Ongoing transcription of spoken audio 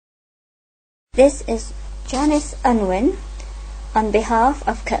This is Janice Unwin on behalf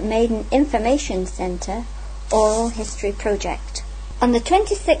of Maiden Information Centre Oral History Project. On the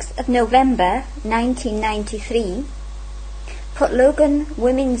 26th of November 1993, Port Logan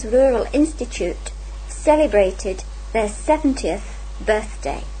Women's Rural Institute celebrated their 70th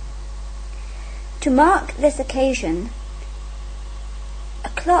birthday. To mark this occasion, a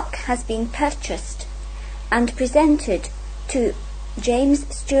clock has been purchased and presented to James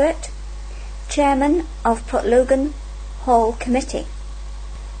Stewart, Chairman of Port Logan Hall Committee.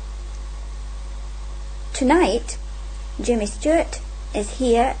 Tonight, Jimmy Stewart is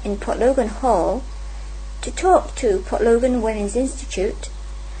here in Port Logan Hall to talk to Port Logan Women's Institute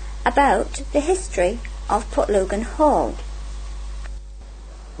about the history of Port Logan Hall.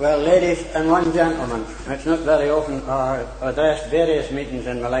 Well, ladies and one gentleman, it's not very often I've addressed various meetings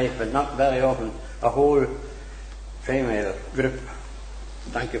in my life, but not very often a whole female group.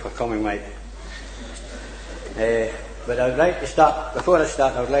 Thank you for coming, mate. But I would like to start, before I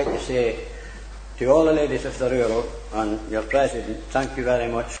start, I would like to say to all the ladies of the Rural and your President, thank you very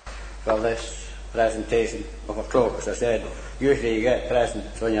much for this presentation of a cloak. As I said, usually you get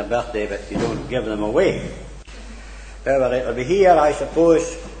presents on your birthday, but you don't give them away. However, it will be here, I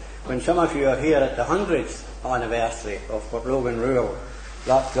suppose, when some of you are here at the 100th anniversary of Port Logan Rural.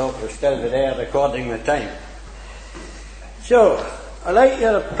 That clock will still be there recording the time. So, I like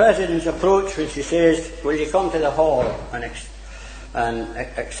your President's approach when she says, will you come to the Hall and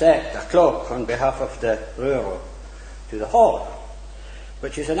accept a cloak on behalf of the Rural to the Hall,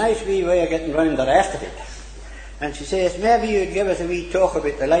 which is a nice wee way of getting round the rest of it. And she says, maybe you'd give us a wee talk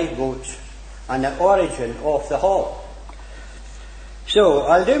about the lifeboats and the origin of the Hall. So,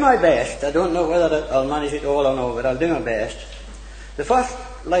 I'll do my best. I don't know whether I'll manage it all or no, but I'll do my best. The first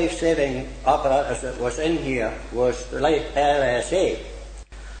life-saving apparatus that was in here was the Life LSA,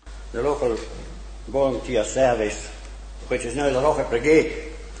 the local volunteer service, which is now the Rocket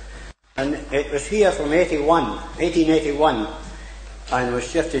Brigade. And it was here from 1881, and was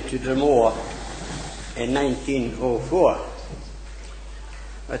shifted to Dromore in 1904.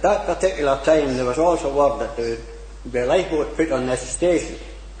 At that particular time, there was also word that there would be a lifeboat put on this station.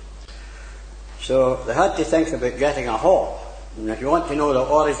 So they had to think about getting a hall. And if you want to know the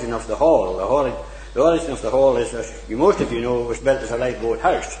origin of the hall, the origin of the hall is, as most of you know, it was built as a lifeboat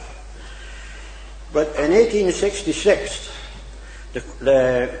house. But in 1866,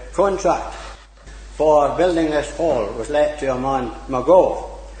 the contract for building this hall was let to a man, McGaw,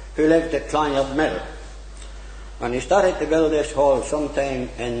 who lived at Clonyard Mill. And he started to build this hall sometime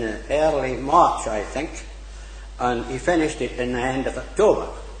in early March, I think, and he finished it in the end of October.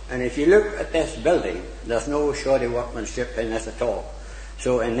 And if you look at this building, there's no shoddy workmanship in this at all.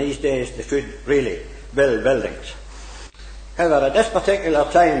 So in these days, they could really build buildings. However, at this particular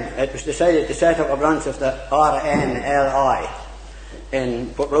time, it was decided to set up a branch of the RNLI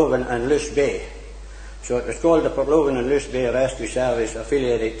in Port Logan and Luce Bay. So it was called the Port Logan and Luce Bay Rescue Service,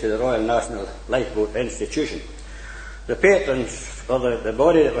 affiliated to the Royal National Lifeboat Institution. The patrons, or the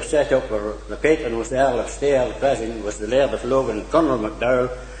body that was set up, or the patron was the Earl of Stair, the president was the Laird of Logan, Colonel MacDowell,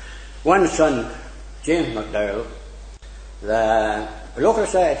 one son, James MacDowell, the local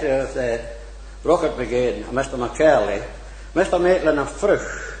secretary of the Rocket Brigade, Mr. McCurley, Mr. Maitland of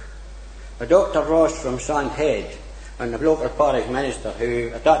Fruch, Dr. Ross from Sandhead, and the local parish minister, who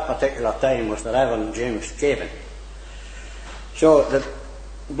at that particular time was the Reverend James Cavan. So the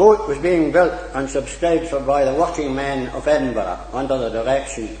boat was being built and subscribed for by the working men of Edinburgh under the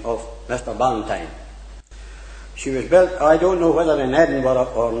direction of Mr. Ballantyne. She was built, I don't know whether in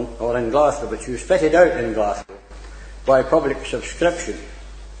Edinburgh or in Glasgow, but she was fitted out in Glasgow by public subscription,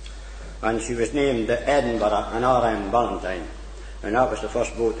 and she was named the Edinburgh and R.M. Ballantyne, and that was the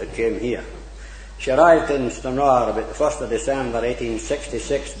first boat that came here. She arrived in Stranraer about the 1st of December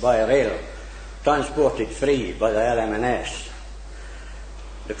 1866 by rail, transported free by the LMNS.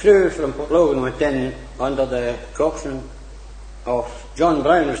 The crew from Port Logan went in under the coxswain of John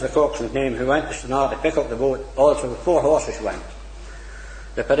Brown, was the coxswain's name, who went to Stranraer to pick up the boat. Also 4 horses went.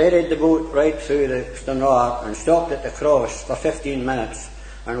 They paraded the boat right through the Stranraer and stopped at the cross for 15 minutes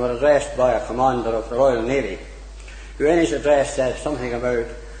and were addressed by a commander of the Royal Navy, who in his address said something about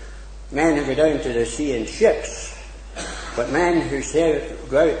men who go down to the sea in ships, but men who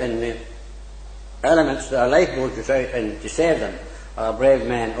go out in the elements that a lifeboat goes out in to save them are brave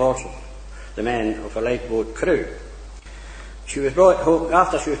men also, the men of a lifeboat crew. She was brought home,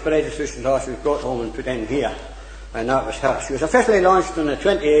 after she was paraded through St. Horse, she was brought home and put in here, and that was her. She was officially launched on the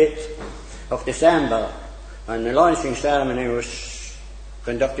 28th of December, and the launching ceremony was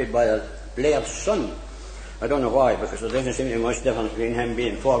conducted by the Laird's son, I don't know why, because there doesn't seem to be much difference between him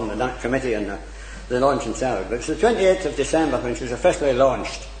being formed in that committee and the launch itself. But it's the 28th of December when she was officially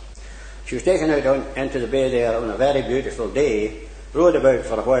launched. She was taken out into the bay there on a very beautiful day, rowed about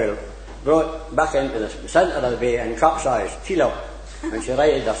for a while, brought back into the centre of the bay and capsized, keel up, and she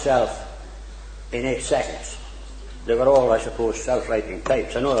righted herself in 8 seconds. They were all, I suppose, self-righting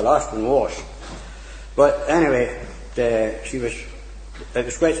types. I know the last one was. But anyway, it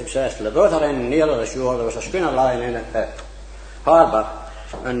was quite successful. They brought her in nearer the shore. There was a schooner lying in at the harbour,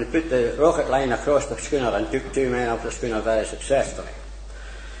 and they put the rocket line across the schooner and took 2 men off the schooner very successfully.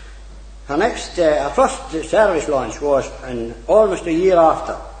 Her first service launch was almost a year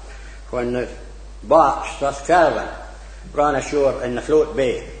after, when the barge, that caravan, ran ashore in the float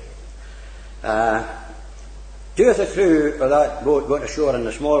bay. 2 of the crew of that boat got ashore in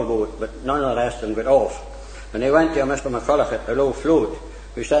the small boat, but none of the rest of them got off. And they went to Mr. McCulloch at the low float,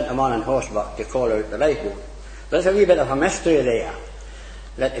 who sent them on horseback to call out the lifeboat. There's a wee bit of a mystery there,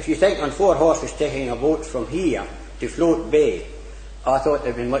 that if you think on 4 horses taking a boat from here to Float Bay, I thought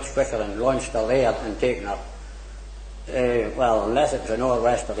they'd been much quicker and launched her there and taken her. Well, unless it was a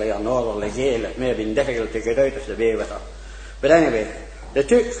nor'westerly or northerly gale, it may have been difficult to get out of the bay with her. But anyway, they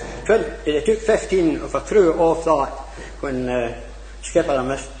took 15 of a crew off that when skipper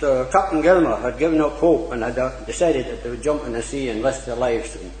Mr. Captain Gilmer had given up hope and had decided that they would jump in the sea and risk their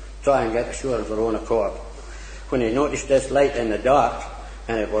lives and try and get ashore of their own accord, when he noticed this light in the dark,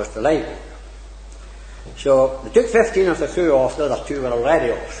 and it was the lifeboat. So they took 15 of the crew off, the other 2 were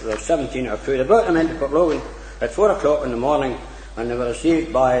already off, so there were 17 of the crew. They brought them into Port Logan at 4 o'clock in the morning, and they were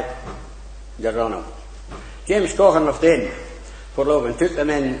received by the runner. James Stewart of the inn, Port Logan, took them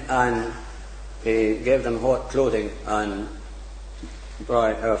in and he gave them hot clothing and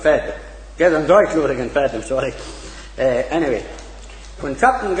fed them. Gave them dry clothing and fed them, sorry. Anyway, when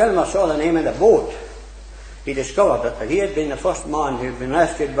Captain Gilmer saw the name of the boat, he discovered that he had been the first man who had been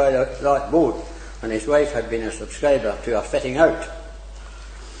rescued by that boat, and his wife had been a subscriber to her fitting out.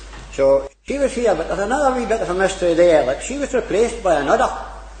 So she was here, but there's another wee bit of a mystery there, that she was replaced by another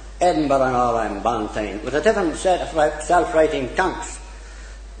Edinburgh and Ireland Ballantine with a different set of self-righting tanks.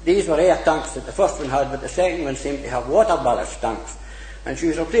 These were air tanks that the first one had, but the second one seemed to have water ballast tanks, and she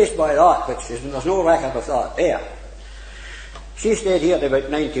was replaced by that, there's no record of that there. She stayed here to about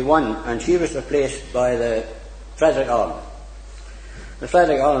 91, and she was replaced by the Frederick Allen. The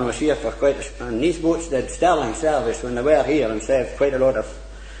Frederick Allen was here for and these boats did sterling service when they were here and saved quite a lot of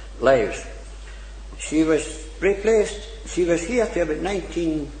lives. She was replaced, she was here to about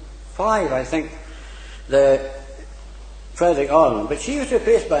 1905, I think, the Frederick Allen, but she was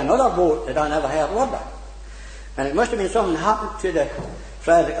replaced by another boat that I never heard word of. And it must have been something happened to the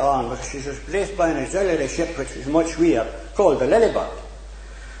Frederick Allen, because she was replaced by an auxiliary ship which was much weird, called the Lilybird.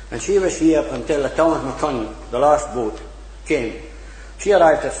 And she was here until the Thomas McCunn, the last boat, came. She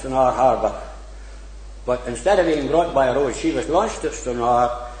arrived at Stranraer Harbour, but instead of being brought by a road, she was launched at Stranraer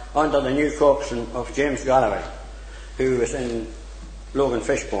under the new coxswain of James Galloway, who was in Logan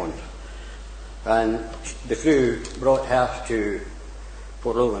Fish Pond. And the crew brought her to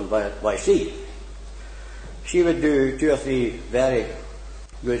Port Logan by sea. She would do 2 or 3 very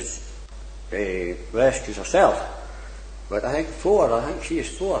good rescues herself, but I think she is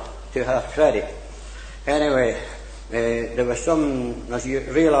 4 to her credit. Anyway, there was some, as you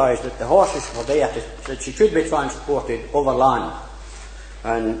realised, that the horses were there, that she could be transported over land.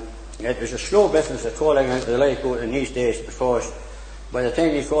 And it was a slow business of calling out the lifeboat in these days, because by the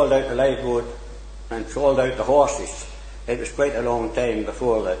time you called out the lifeboat and called out the horses, it was quite a long time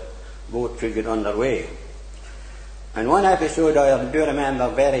before the boat could get underway. And one episode I do remember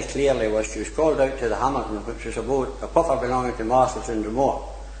very clearly was she was called out to the Hamilton, which was a boat, a puffer belonging to Marshall's in Dromore.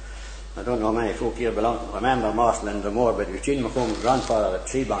 I don't know how many folk here remember Marshall in Dromore, but Eugene McComb's grandfather at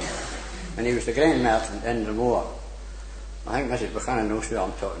Seabank, and he was the grain merchant in Dromore. I think Mrs. Buchanan knows who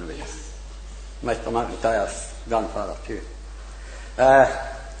I'm talking about. Mr. McIntyre's grandfather too.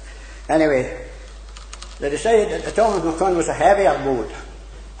 Anyway, they decided that the Thomas McCunn was a heavier boat,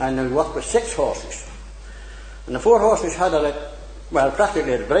 and they worked with 6 horses. And the 4 horses had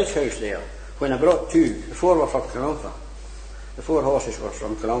practically at the bridge house there. When I brought 2, the 4 were from Columbia. The 4 horses were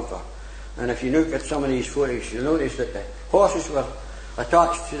from Columbia. And if you look at some of these photos, you'll notice that the horses were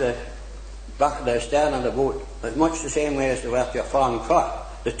attached to the back of the stern of the boat, as much the same way as they were to a farm cart.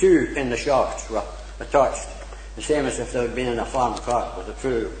 The 2 in the shafts were attached, the same as if they had been in a farm cart with the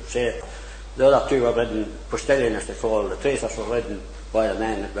crew. Say, the other 2 were ridden postilion, as they call, the tracers were ridden by the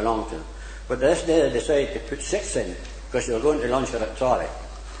men that belonged to them. But this day they decided to put 6 in, because they were going to launch her at Trolley.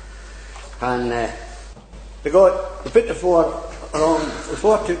 And they put the 4 along, the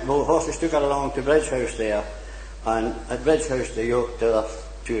four horses took her along to Bridge House there, and at Bridge House they yoked the other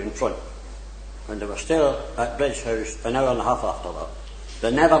two in front. And they were still at Bridge House an hour and a half after that.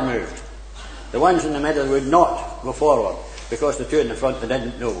 They never moved. The ones in the middle would not go forward, because the two in the front they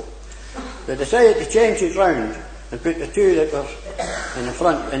didn't know. They decided to change it round and put the two that were in the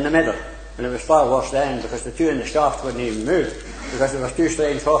front in the middle, and it was far worse then, because the two in the shaft wouldn't even move, because there were two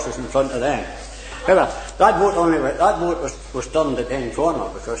strange horses in front of them. However, that boat was turned at any corner,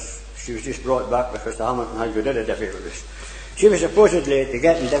 because she was just brought back because the Hamilton had got rid of difficulties. She was supposedly to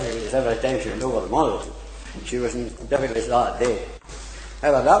get in difficulties every time she went over the mull. She was in difficulties that day.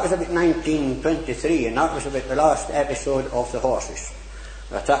 However, that was about 1923, and that was about the last episode of the horses.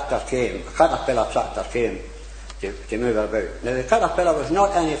 A caterpillar tractor came to move her about. Now the caterpillar was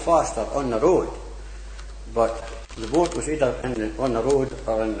not any faster on the road, but the boat was either on the road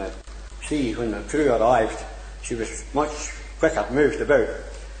or in the sea. When the crew arrived, she was much quicker moved about,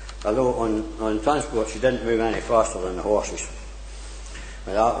 although on transport she didn't move any faster than the horses.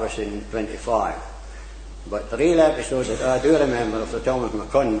 And that was in 25. But the real episode that I do remember of the Thomas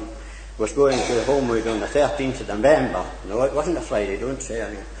McCunn was going to the Homewood on the 13th of November. No, it wasn't a Friday, don't say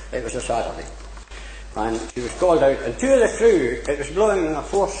anything. It was a Saturday. And she was called out, and two of the crew, it was blowing a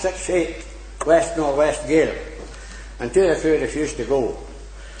 468 west-northwest gale, and two of the crew refused to go.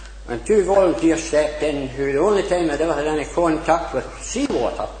 And two volunteers stepped in, who the only time they'd ever had any contact with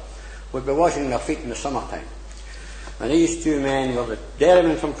seawater would be washing their feet in the summertime. And these two men were the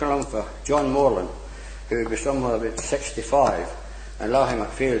dairyman from Columba, John Morland, who would be somewhere about 65, and Larry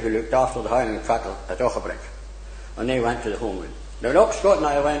McPhail, who looked after the Highland cattle at Auchabrick. And they went to the Homewood. Now, up Scott and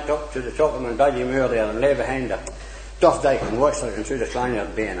I went up to the top of Mandally Moor there and lay behind a tough dyke and watched her through the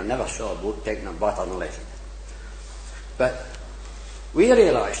Clonyard Bay, and I never saw a boat taking a batter in life. But we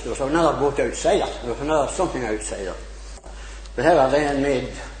realised there was another boat outside her. There was something outside her. But however, they had made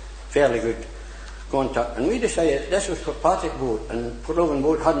fairly good contact, and we decided this was Kirkpatrick boat, and Port Logan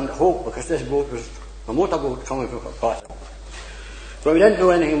boat hadn't hope, because this boat was a motorboat coming from Kirkpatrick. But we didn't know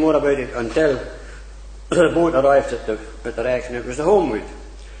anything more about it until the boat arrived at the wreck, and it was the Homewood,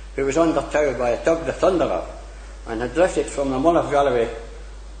 who was under tow by a tug, the Thunderer, and had drifted from the Mull of Galloway,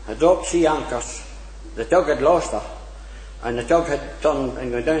 had dropped sea anchors. The tug had lost her, and the tug had turned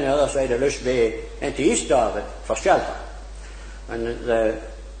and gone down the other side of Luce Bay into East Dartford for shelter. And the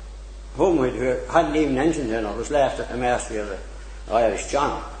Homewood, who hadn't even engines in her, was left at the mercy of the Irish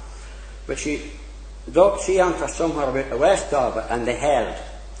Channel. But she dropped sea anchors somewhere about the West Dartford, and they held.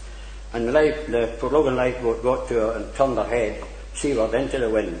 And the Port Logan lifeboat got to her and turned her head seaward into the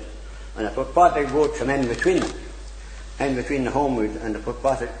wind. And the Kirkpatrick boat came in between the Homewood and the Port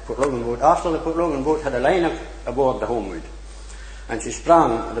Logan boat. After the Port Logan boat had a line aboard the Homewood, and she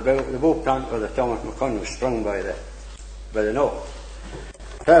sprang, the boat plank of the Thomas McCunn was sprung by the knot.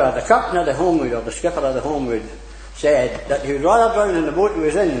 However, the captain of the Homewood, or the skipper of the Homewood, said that he would rather drown in the boat he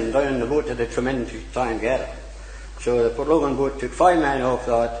was in than drown in the boat that had come in to try and get her. So the Port Logan boat took 5 men off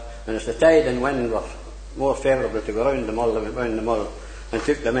that, and as the tide and wind were more favourable to go round the mull, they went round the mull and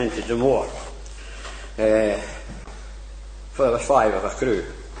took them into the moor. For there was 5 of a crew,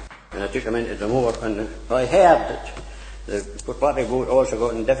 and I took them into the moor, and I heard that the Kirkpatrick boat also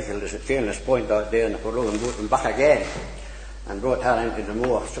got in difficulties at Cairnless Point that day, and the Port Logan boat went back again and brought her into the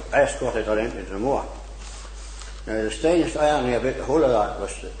moor, escorted her into the moor. Now the strangest irony about the whole of that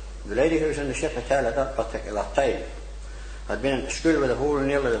was that the lady who was in the ship hotel at that particular time had been in school with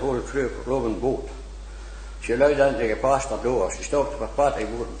nearly the whole crew of the Logan boat. She allowed them to get past her door. She stopped the Kirkpatrick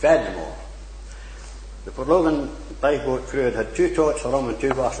boat and fed them all. The Port Logan lifeboat crew had 2 tots of rum and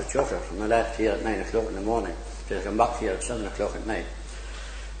 2 bars of chocolate, and they left here at 9 o'clock in the morning to come back here at 7 o'clock at night.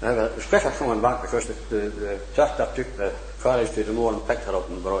 However, it was quicker coming back because the tractor took the carriage to the moor and picked her up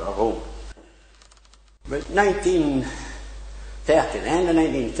and brought her home. But 1930, the end of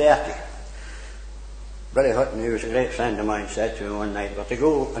 1930, Billy Hutton, who was a great friend of mine, said to me one night, "We're to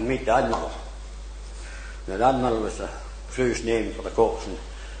go and meet the Admiral." Now, the Admiral was the crew's name for the coxswain.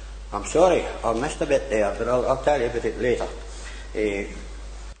 I'm sorry, I missed a bit there, but I'll tell you about it later.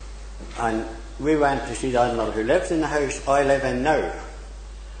 And we went to see the Admiral, who lives in the house I live in now.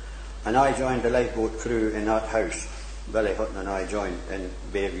 And I joined the lifeboat crew in that house. Billy Hutton and I joined in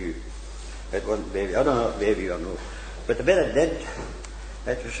Bayview. It wasn't Bayview, I don't know if Bayview or no. But the bit it did,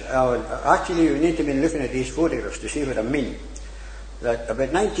 it was, actually you need to be looking at these photographs to see what I mean. That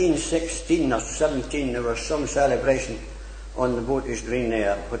about 1916 or 17 there was some celebration on the Boaters Green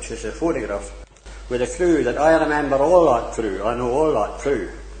there, which is a photograph with a crew that I remember all that crew, I know all that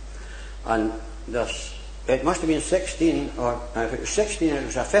crew. And it must have been 16, or if it was 16, it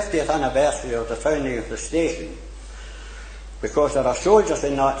was a 50th anniversary of the founding of the station. because there are soldiers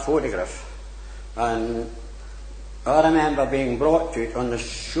in that photograph, and I remember being brought to it on the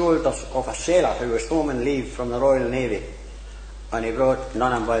shoulders of a sailor who was home and leave from the Royal Navy, and he brought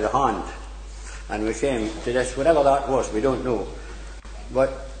Nunham by the hand, and we came to this, whatever that was, we don't know. But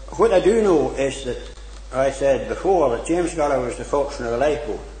what I do know is that I said before that James Galloway was the coxswain of the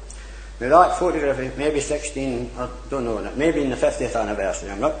lifeboat. Now that photograph is maybe 16, I don't know, maybe in the 50th anniversary,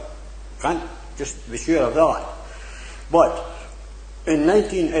 can't just be sure of that. But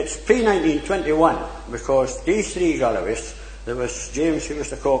it's pre-1921, because these three Galloways, there was James who was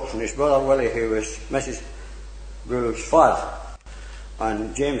the coxswain, his brother Willie who was Mrs. Gould's father,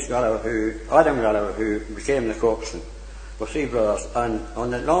 and James Galloway, Adam Galloway who became the coxswain, were three brothers, and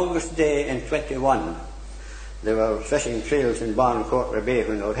on the longest day in 21, they were fishing trails in Barncourt Bay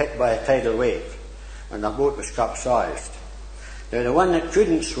when they were hit by a tidal wave, and the boat was capsized. Now the one that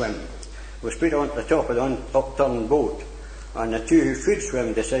couldn't swim was put on the top of the upturned boat, and the two who could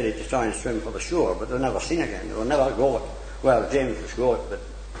swim decided to try and swim for the shore, but they were never seen again. They were never got. Well, James was got, but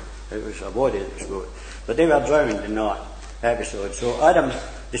it was a body that was got. But they were drowned in that episode. So Adam,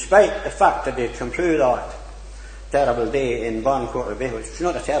 despite the fact that they'd come through that terrible day in Barncourt Bay, which was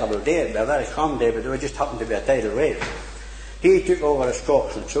not a terrible day, it was a very calm day, but there just happened to be a tidal wave, he took over as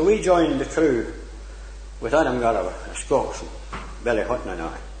coxswain. So we joined the crew with Adam Galloway as coxswain, Billy Hutton and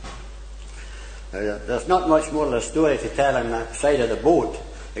I. There's not much more of a story to tell on that side of the boat,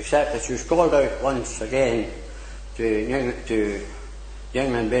 except that she was called out once again to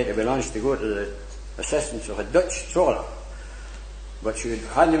Youngman Bay to be launched to go to the assistance of a Dutch trawler. But she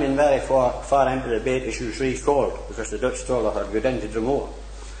hadn't been very far into the bay till she was recalled, because the Dutch trawler had got into Dromore.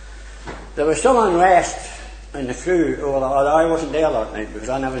 There was some unrest in the crew I wasn't there that night because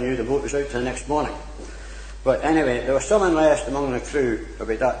I never knew the boat was out till the next morning. But anyway, there was some unrest among the crew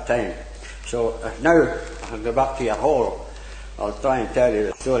about that time. So now I'll go back to your hall. I'll try and tell you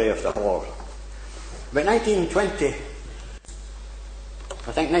the story of the hall. About 1920,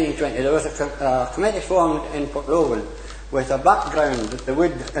 there was a committee formed in Port Logan with a background that they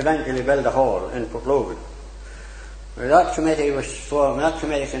would eventually build a hall in Port Logan. That committee was formed. That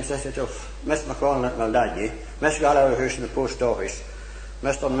committee consisted of Miss McConnell at Maldadgy, Miss Galloway who's in the post office,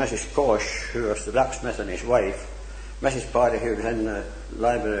 Mr. and Mrs. Kosh who was the blacksmith and his wife, Mrs. Paddy who was in the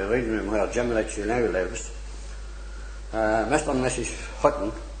library reading room where Jim Ritchie now lives, Mr. and Mrs.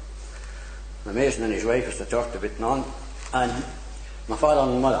 Hutton, the mason and his wife as they talked a bit on, and my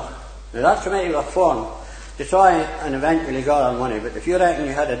father and mother. Now that committee was formed to try and eventually gather money, but if you reckon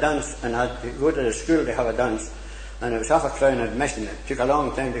you had a dance and had to go to the school to have a dance, and it was half a crown admission, it took a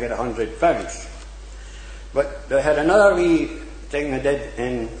long time to get £100. But they had another wee thing they did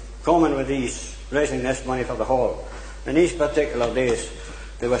in common with these, raising this money for the hall. In these particular days,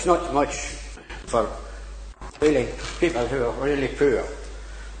 there was not much for really people who were really poor.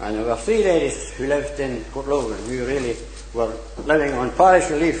 And there were three ladies who lived in Port Logan who really were living on parish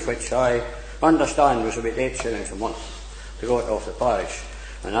relief, which I understand was about 8 shillings a month to go off the parish,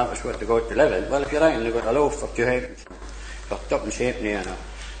 and that was what they got to live in. Well, if you reckon they got a loaf for 2 halfpence, for 2pence halfpenny, and a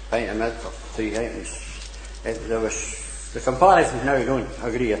pint of milk for 3 halfpence, there was, the comparisons now don't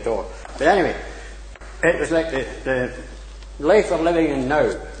agree at all. But anyway, it was like the life we're living in now,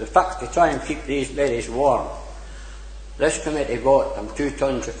 the fact to try and keep these ladies warm. This committee bought them 2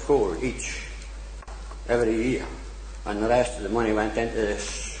 tons of coal each every year, and the rest of the money went into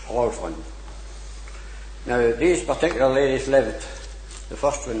this hall fund. Now these particular ladies lived, the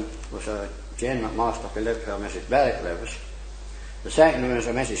first one was a Jane McMaster who lived where Mrs. Berwick lives, the second one was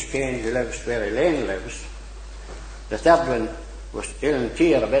a Mrs. Kane who lives where Elaine lives, the third one was Ellen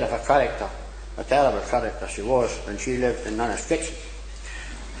Tier, a bit of a character, a terrible character she was, and she lived in Nana's kitchen.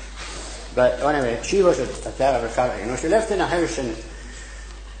 But anyway, she was a terrible character. You know, she lived in a house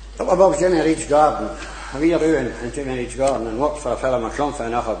up above Jimmy Reed's garden, a wee ruin in Jimmy Reed's garden, and worked for a fellow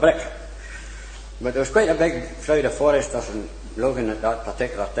McClumphy off a brick. But there was quite a big crowd of foresters in Logan at that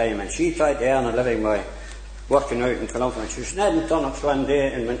particular time, and she tried to earn a living by working out in Clumphy. She was snedding turnips one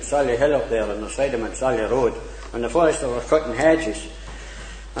day in Montsally Hill up there on the side of Montsally Road, and the foresters were cutting hedges,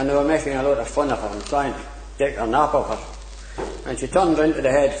 and they were making a lot of fun of her and trying to take a nap of her. And she turned round to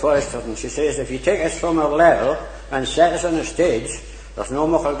the head forester and she says, if you take us from our level and set us on a stage, there's no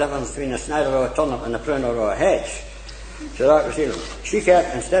much difference between a snide of a turnip and a prune or a hedge. So that was it. She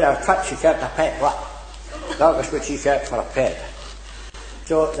kept, instead of a cut, she kept a pet rat. That was what she kept for a pet.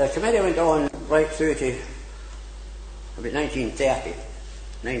 So the committee went on right through to about 1930,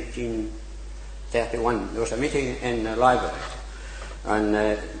 1931. There was a meeting in the library,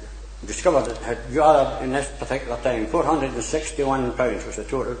 and discovered that had gathered in this particular time £461 was the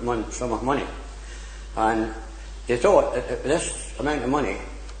total sum of money. And they thought that with this amount of money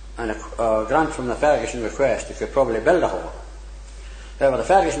and a grant from the Ferguson request, they could probably build a hall. However, the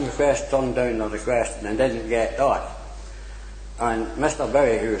Ferguson request turned down the request and didn't get that. And Mr.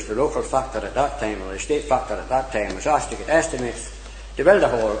 Bowie, who was the local factor at that time, or the state factor at that time, was asked to get estimates to build a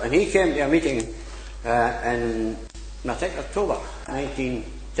hall, and he came to a meeting in, I think, October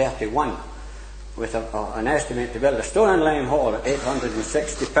 1931 with an estimate to build a stone and lime hall at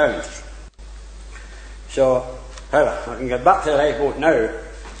 £860. So, however, I can get back to the lifeboat now.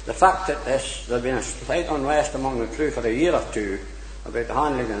 The fact that there had been a slight unrest among the crew for a year or two about the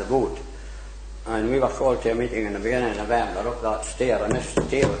handling of the boat, and we were called to a meeting in the beginning of November up that stair, and this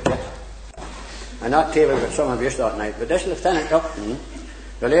table hit. And that table got some abuse that night. But this Lieutenant Upton,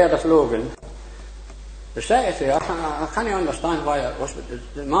 the Laird of Logan, the secretary, I can't understand why it was,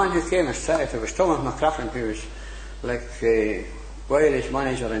 but the man who came as secretary was Thomas McCracken, who was like Wiley's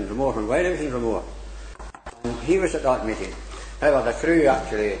manager in Dromore, and Wiley was in Dromore. And he was at that meeting. However, the crew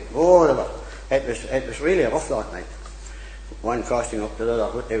actually, it was really rough that night. One casting up to the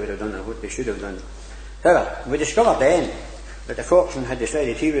other what they would have done and what they should have done. However, we discovered then that the coxswain had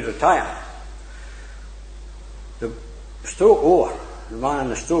decided he would retire. The stroke oar, the man in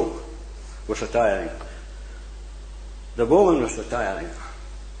the stroke, was retiring. The bowman was retiring.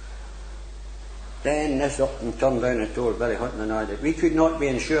 Then this Upton turned down and told Billy Hutton and I that we could not be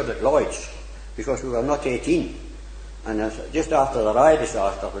insured at Lloyd's because we were not 18. And just after the Rye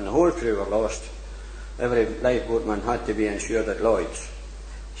disaster, when the whole crew were lost, every lifeboatman had to be insured at Lloyd's.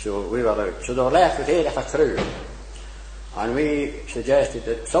 So we were out. So they were left with 8 of a crew. And we suggested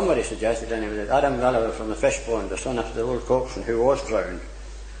that, somebody suggested anyway, that Adam Galloway from the Fishpond, the son of the old coxswain who was drowned,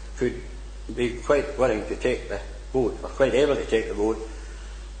 could be quite willing to take the boat, or quite able to take the boat.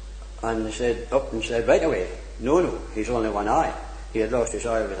 And they said, Upton said, right away, no, he's only one eye. He had lost his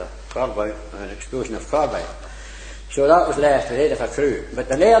eye with a carbide, an explosion of carbide. So that was left with 8 of a crew. But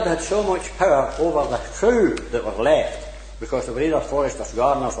the Laird had so much power over the crew that were left, because they were either foresters,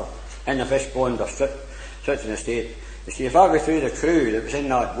 gardeners, or in the fish pond, or such an estate. You see, if I go through the crew that was in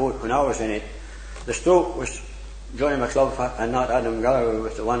that boat when I was in it, the stroke was Johnny McClub and not Adam Galloway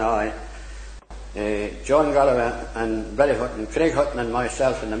with the one eye, John Galloway and Billy Hutton, Craig Hutton and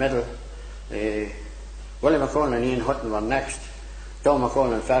myself in the middle, William McConnell and Ian Hutton were next, Tom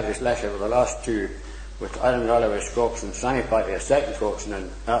McConnell and Fergus Lesher were the last two, with Adam Galloway's coxswain, Sammy Patty, a second coxswain,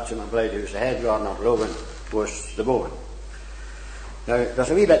 and Archie McBride, who was the head gardener of Logan, was the bowman. Now,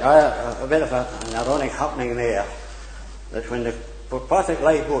 there's a bit of an ironic happening there, that when the Patrick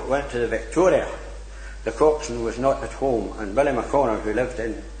lifeboat went to the Victoria, the coxswain was not at home, and Billy McConnell,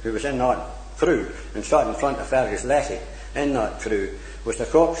 who was in that crew and sat in front of Fergus Leslie in that crew, was the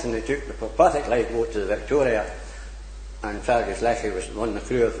coxswain that took the Patrick lifeboat to the Victoria, and Fergus Leslie was on the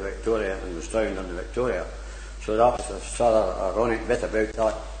crew of the Victoria and was drowned on the Victoria. So that was a sort of ironic bit about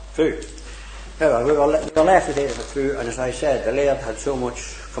that crew. However, we were left with 8 of the crew, and as I said, the Laird had so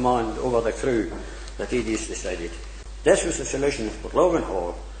much command over the crew that he just decided. This was the solution of Port Logan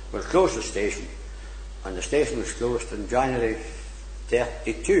Hall. We'll close the station, and the station was closed in January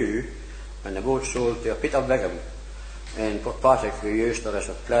 32, and the boat sold to a Peter Bigham in Port Patrick, who used her as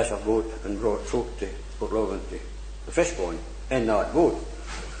a pleasure boat and brought folk to Port Logan to the Fishpond in that boat.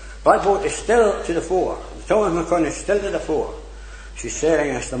 That boat is still to the fore. The Thomas McConnell is still to the fore. She's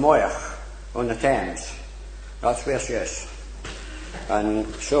sailing as the Moyach on the Thames. That's where she is. And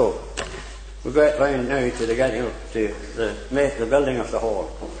so, we get round now to the getting up to the building of the hall.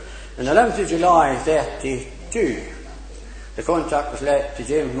 On the 11th of July 32, the contract was let to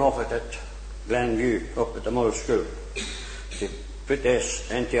James Moffat at Glenview, up at the Mull School, to put this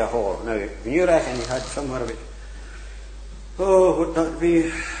into a hall. Now, when you reckon he had somewhere about, would that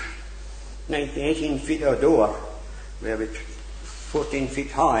be 18 feet of door, maybe 14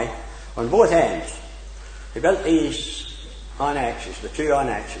 feet high, on both ends. He built these annexes, the 2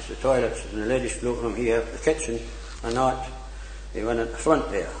 annexes, the toilets and the ladies' cloakroom here, the kitchen and that. He went at the front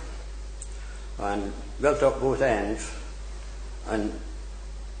there and built up both ends, and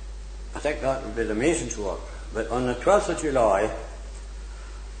I think that would be the mason's work. But on the 12th of July,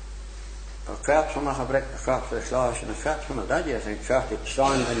 a crap from a brick, a crap for the slash, and a crap from a daddy, I think, started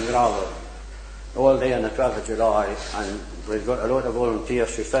sand and gravel all day on the 12th of July, and we've got a lot of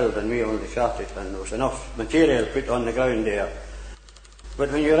volunteers who filled, and we only started, and there was enough material put on the ground there.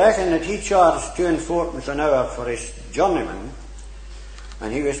 But when you reckon that he charged 2 and 4pence an hour for his journeyman,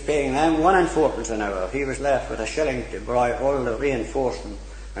 and he was paying them 1 and 4pence an hour, he was left with a shilling to buy all the reinforcement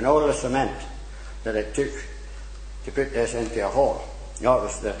and all the cement that it took to put this into a hall. That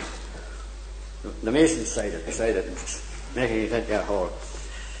was the mason's side that decided making it into a hall.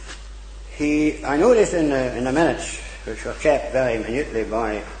 I noticed in the minutes, which were kept very minutely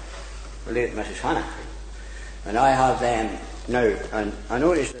by the late Mrs. Hannah, and I have them now, and I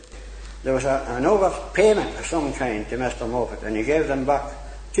noticed that there was an overpayment of some kind to Mr. Moffat, and he gave them back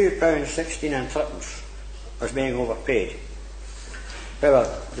 £2.16 and threepence as being overpaid. However,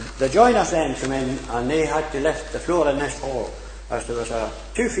 the joiners then came in and they had to lift the floor in this hall, as there was a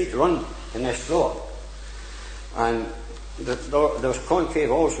 2 feet run in this floor, and there was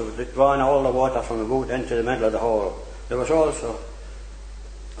concave also that drawn all the water from the boat into the middle of the hall. There was also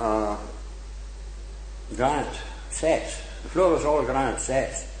granite sets. The floor was all granite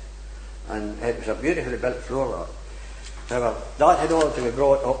sets, and it was a beautifully built floor. However, that had all to be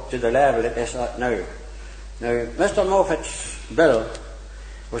brought up to the level it is at now. Now, Mr. Moffat's bill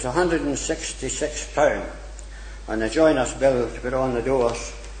was £166, and the joiner's bill to put on the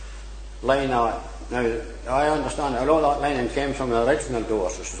doors line out. Now, I understand a lot of that lining came from the original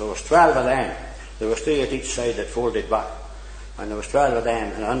doors. So there was 12 of them. There was 3 at each side that folded back, and there was 12 of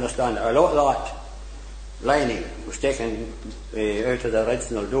them. And I understand a lot of that lining was taken out of the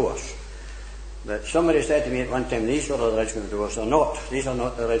original doors. But somebody said to me at one time, these are the original doors. These are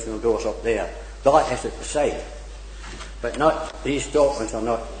not the original doors up there. That is at the side, but not these top ones are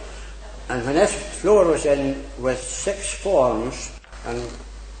not. And when this floor was in with 6 forms and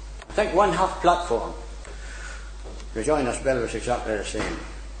I think 1/2 platform, the joiner's bill was exactly the same.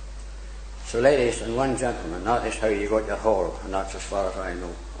 So ladies and one gentleman, that is how you got your hall, and that's as far as I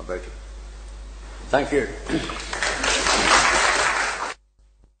know about it. Thank you.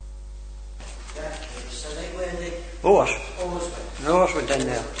 Oars. The oars went in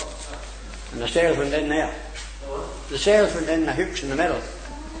there. And the sails went in there. The sails went in the hooks in the middle.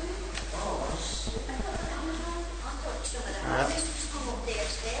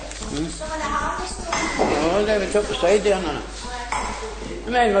 Oh, they went up the side there, no.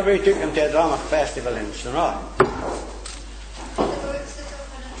 The men were took them to a drama festival in Stranraer.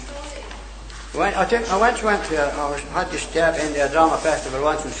 I once went to had to step into a drama festival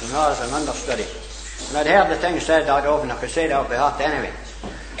once in Stranraer as an understudy. And I'd heard the thing said that often, I could say that by heart anyway.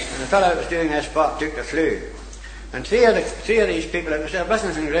 And the fellow that was doing this part took the flu. And three of these people, it was their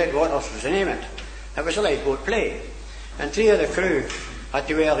business in Great Waters was the name it. It was a lifeboat play. And 3 of the crew had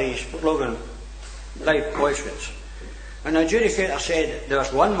to wear these Port Logan life boysuits. And the adjudicator said there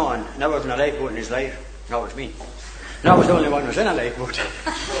was one man never was in a lifeboat in his life. That was me. And I was the only one who was in a lifeboat.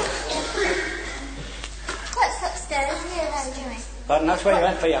 What's upstairs here then, Jimmy? But that's why you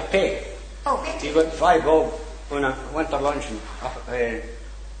went for your pay. Oh, You got 5 bob on a winter lunch and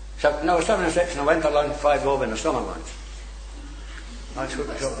 7 and 6 in a winter lunch, 5 bob in a summer lunch. That's what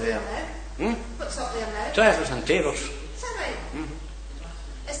was up there. What's up there now? Trestles and tables. Is that right?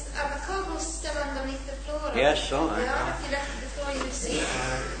 Are the cobbles still underneath the floor? Yes, so. They are. If you lifted the floor, you would see it.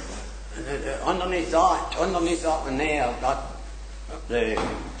 Underneath that one there, the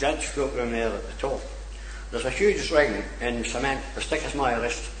judge stroke room there at the top, there's a huge ring in cement as thick as my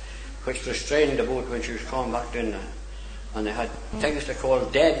wrist, which restrained the boat when she was coming back down there. And they had things they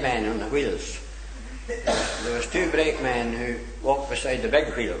called dead men on the wheels. There was 2 brakemen who walked beside the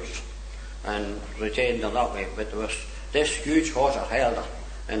big wheels and retained her that way, but there was this huge hawser held her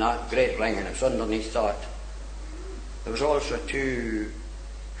in that great ring, and it's underneath that. There was also 2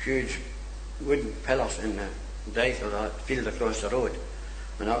 huge wooden pillars in the dike of that field across the road,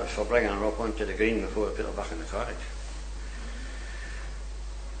 and that was for bringing her up onto the green before we put her back in the carriage.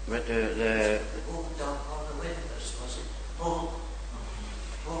 But the Opened up on the windows, was it?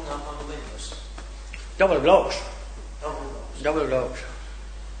 Opened up on the windows. double blocks. Double doors.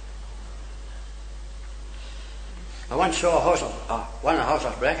 I once saw one of the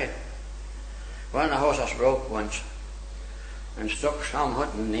hawsers break it. One of the hawsers broke once and struck Sam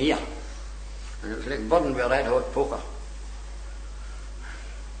Hutton in the ear. And it was like burned with a red hot poker.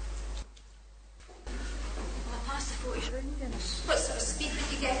 What sort of speed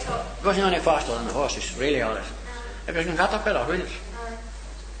did you get up? It wasn't any faster than the horses, really, Alice. It was in caterpillar wheels.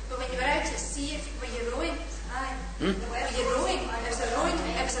 But when you were out at sea, were you rowing? Were you rowing? It was a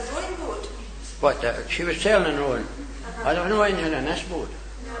rowing boat. But she was sailing and rowing. I don't know anything in this boat.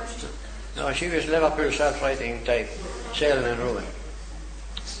 No, she was Liverpool self-righting type, sailing and rowing.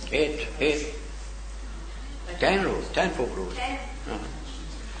 10 folk rowed.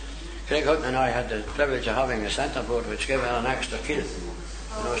 Craig Hutton and I had the privilege of having a centre board which gave her an extra keel,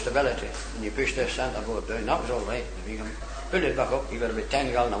 stability. And you push this centre board down, that was all right. If you can pull it back up, you got about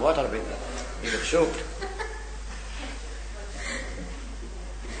 10 gallons of water about it. You got soaked.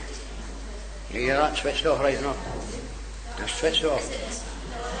 You hear that switched off right now? It's switched off.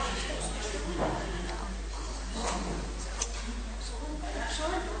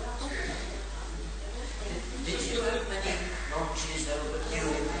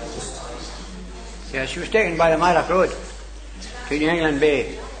 She was taken by the Mallock Road to New England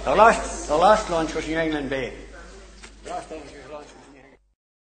Bay. The last launch was New England Bay.